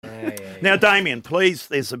Now, Damien, please,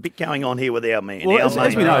 there's a bit going on here with our man. Well,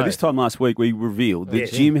 as we know, this time last week we revealed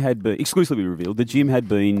that Jim had been, exclusively revealed, that Jim had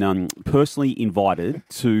been personally invited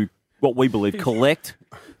to what we believe collect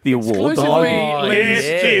the award.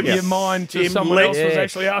 Jim. Your mind to someone else was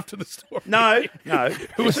actually after the story. No.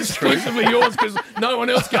 It was exclusively yours because no one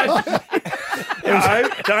else gave it. No,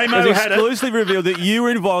 Damo It was had it. exclusively revealed that you were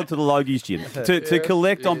invited to the Logies, Jim, to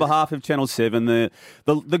collect on behalf of Channel 7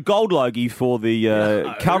 the gold Logie for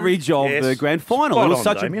the coverage of the grand final. Spot It was on,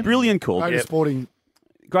 such Damien. a brilliant call.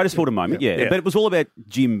 Greatest sporting moment, yeah. But it was all about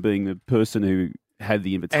Jim being the person who had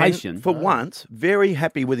the invitation. And for once, very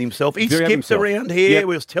happy with himself. He Very happy skipped around here. Yep. He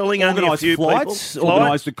was telling only a few flights, people.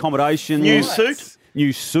 organised accommodation. New suit.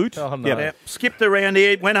 New suit. Oh, no. Yep. Yep. Skipped around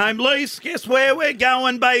here, went home. Lise, guess where we're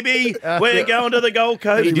going, baby? We're going to the Gold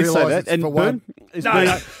Coast. He did say realise that. it's And for Bern,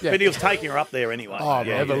 No, but he was taking her up there anyway. Oh,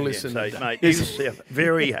 never listened. So, mate, he was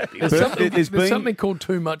very happy. There's something called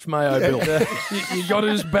too much mayo, Bill. You got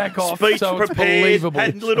his back off, Speech so it's prepared, believable.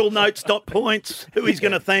 had little notes, dot points. Who he's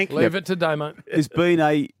going to thank? Leave it to Damo. There's been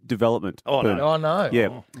a development. Oh, Bern. no. Oh, no.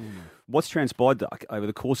 Yeah. What's transpired, Duck, over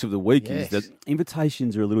the course of the week is that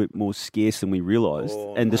invitations are a little bit more scarce than we realised.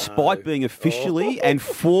 And despite being officially and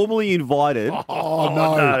formally invited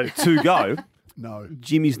to go,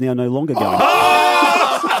 Jimmy's now no longer going.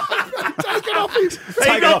 Take it off his.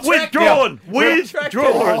 He got withdrawn.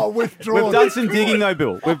 Withdrawn. Oh, withdrawn. We've done some digging, though,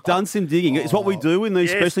 Bill. We've done some digging. It's what we do in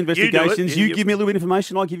these Yes, special you do it. investigations. You- You give me a little bit of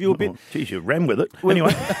information, I give you a bit. Geez, you ran with it.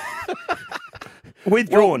 Anyway.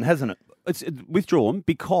 Withdrawn, hasn't it? It's withdrawn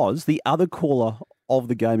because the other caller of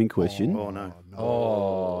the game in question, Oh, no.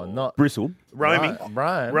 Oh, not Bristle, Roaming.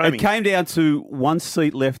 Brian. it Roaming. came down to one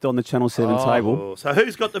seat left on the Channel 7 table. Oh, so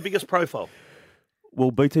who's got the biggest profile?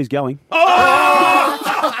 Well, BT's going. So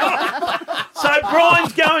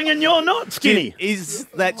Brian's going and you're not, Skinny. Is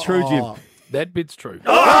that true, Jim? That bit's true.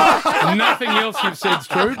 Nothing else you've said's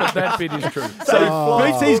true, but that bit is true. So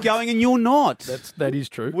BT's going and you're not. That is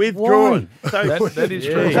true. Withdrawn. So, That is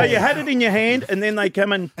true. so you had it in your hand and then they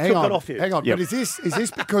come and Hang took on, it off you. hang on. Yep. But is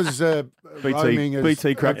this because roaming is...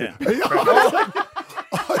 BT cracked it.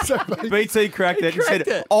 So BT cracked it and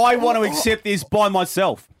said, I want to accept this by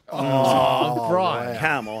myself. Oh, Brian.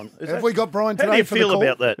 Come on. Have we got Brian How today do you for the feel call?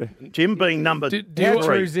 about that? Jim being number Do you,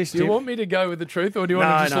 three. this, do you Jim? want me to go with the truth, or do you want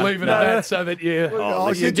to just No, leave it no. at that so that you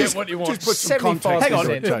you get what you want? Just put some 75%. context. Hang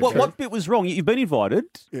on, into it, what bit was wrong? You've been invited,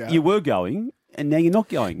 Yeah. you were going, and now you're not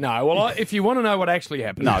going. No, well, if you want to know what actually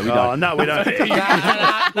happened, No, we Oh, don't. no, we don't.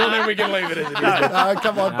 well, then we can leave it as it is. No,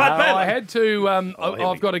 come on. I had to.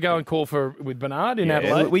 I've got to go and call with Bernard in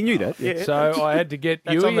Adelaide. We knew that. So I had to get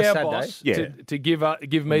That's on Yui, the our Saturday. boss, Yeah. to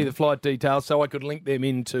give me the flight details so I could link them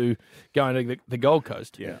into going to the Gold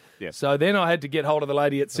Coast. Yeah. So then I had to get hold of the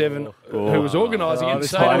lady at 7 who was organising it and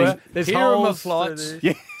there's say to her, holes. There's here are my holes to flights.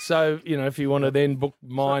 Yeah. So, if you want to then book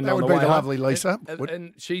mine That on would the be way the home. lovely Lisa.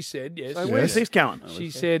 And she said, yes. So where's this going? She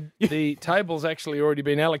said the table's actually already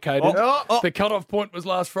been allocated. The cut-off point was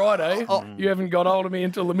last Friday. You haven't got hold of me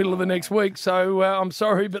until the middle of the next week, so I'm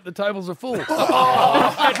sorry, but the tables are full.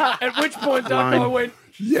 At which point, Doug, I went,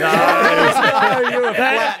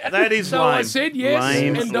 That is so lame. I said yes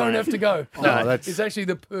Lame, and don't lame. have to go. that's- It's actually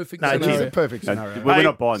the perfect No, scenario. It's a perfect scenario. We're Hey,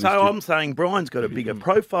 not buying this. So Jim. I'm saying Brian's got a bigger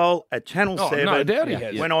profile at Channel Oh, 7. no doubt he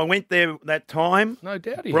has. When I went there that time, No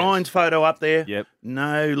doubt he has. Brian's photo up there, Yep.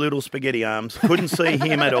 no little spaghetti arms. Couldn't see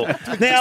him at all. Now,